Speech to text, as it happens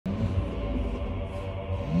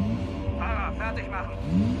fertig machen.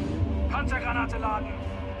 Panzergranate laden.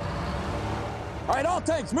 All right, all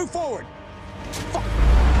tanks, move forward. Fuck.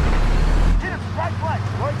 Hit him, right flank.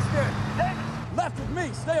 Right stick. Davis. Left with me,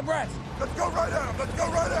 stay abreast. Let's go right at him. Let's go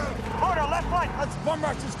right at him. Porter, left flank. Let's bum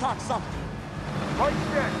rush this cocksucker. Right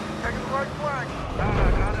stick. Taking the right flank.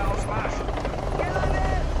 Geradeaus Marsch.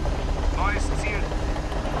 Neues Ziel.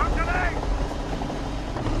 Kommt rein!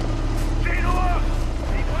 10 Uhr!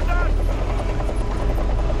 700!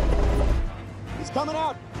 He's coming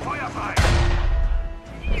out. Feuer frei!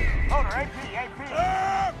 Porter, AP.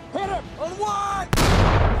 Hit him! On one!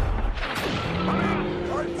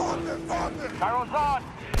 All right, pop it. Gyro's on.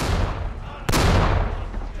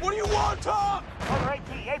 What do you want, Tom? Porter,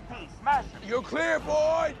 AP. Smash him. You're clear,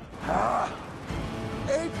 boy.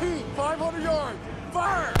 AP, 500 yards.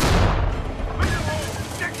 Fire!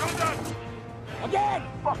 600! Again!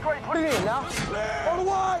 Fuck, ready, put it in now. On the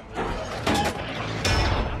one!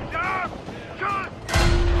 Ja! Schuss!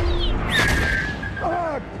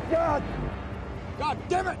 Oh, God! God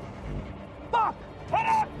damn it! Fuck! Hit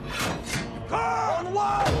him! On the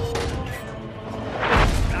one!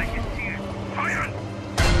 Gleiches Ziel! Feuern!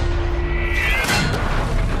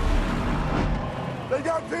 They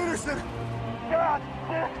got Peterson. God.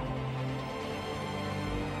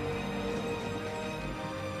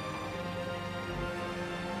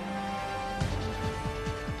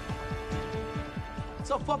 It's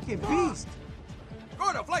a fucking beast!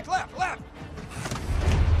 Gordo, flank left.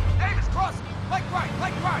 Davis, crossing! Flank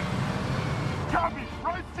right! Copy.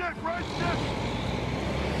 Right stick.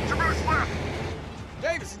 Traverse left.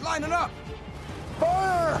 Davis is lining up!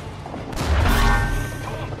 Fire!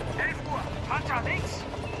 11 Uhr! Panzer links!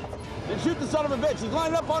 Then shoot the son of a bitch, he's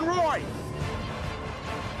lining up on Roy!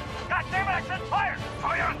 God damn it, I said fire!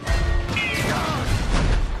 Feuern!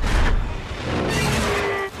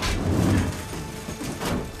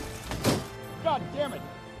 God damn it!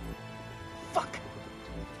 Fuck!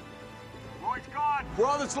 Roy's gone. We're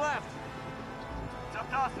all that's left! It's up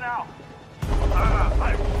to us now.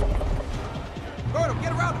 Fire! Gordo,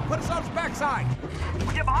 get around him, put us on his backside!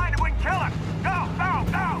 We get behind him, we can kill him. Go!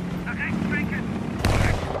 Nach rechts schwenken!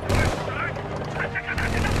 Zurück!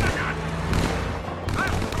 Panzergranate nach Granat!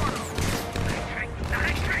 Nach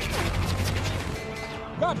rechts schwenken!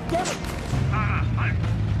 God damn it! Halt!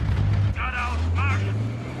 Geradeaus Marsch!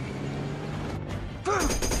 2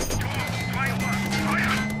 Uhr!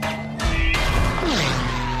 Feuern!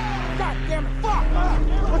 God damn it! Fuck!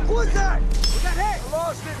 What was that? Was that hit? I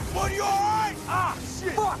lost it. What, you alright? Ah,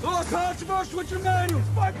 shit! Fuck! Oh, controversy with your manuals!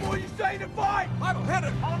 Fight, boy, you stay to fight! Bible, hit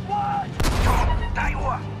it! On one. 3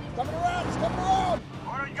 Uhr! Coming around, he's coming around!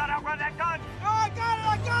 Porter, you gotta outrun that gun. Oh, I got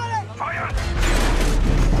it! Feuern!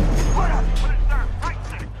 Put it, sir. Right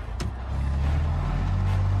stick.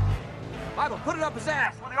 Bible, put it up his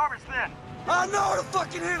ass! Where the armor's thin. I know how to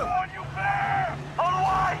fucking hit him! On you bear! On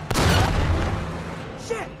one.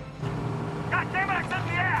 Shit! God damn it, I said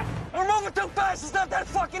the ass. We're moving too fast, it's not that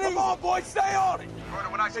fucking easy! Come on, boys, stay on it! Gordo,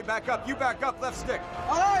 when I say back up, you back up, left stick.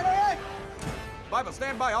 All right! Bible,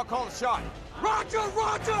 stand by. I'll call the shot. Roger!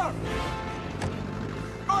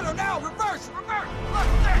 Gordo, now, reverse! Left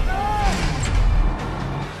stick!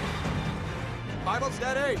 Bible,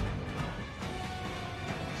 steady.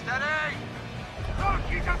 Los,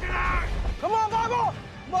 gib das den Arsch! Come on, Bible!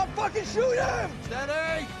 Come on, fucking shoot him!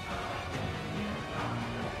 Steady!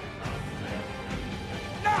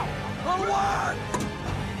 Now! On one!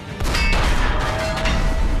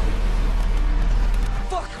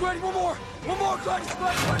 Fuck, ready, one more, Clank!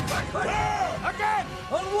 Again!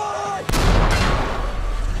 On one!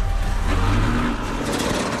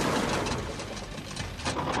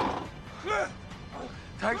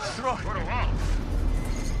 Tank struck.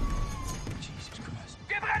 Jesus Christ.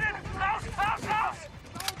 Wir brennen! Raus!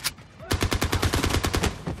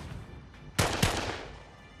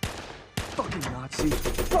 Fucking Nazi.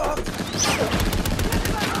 Fuck!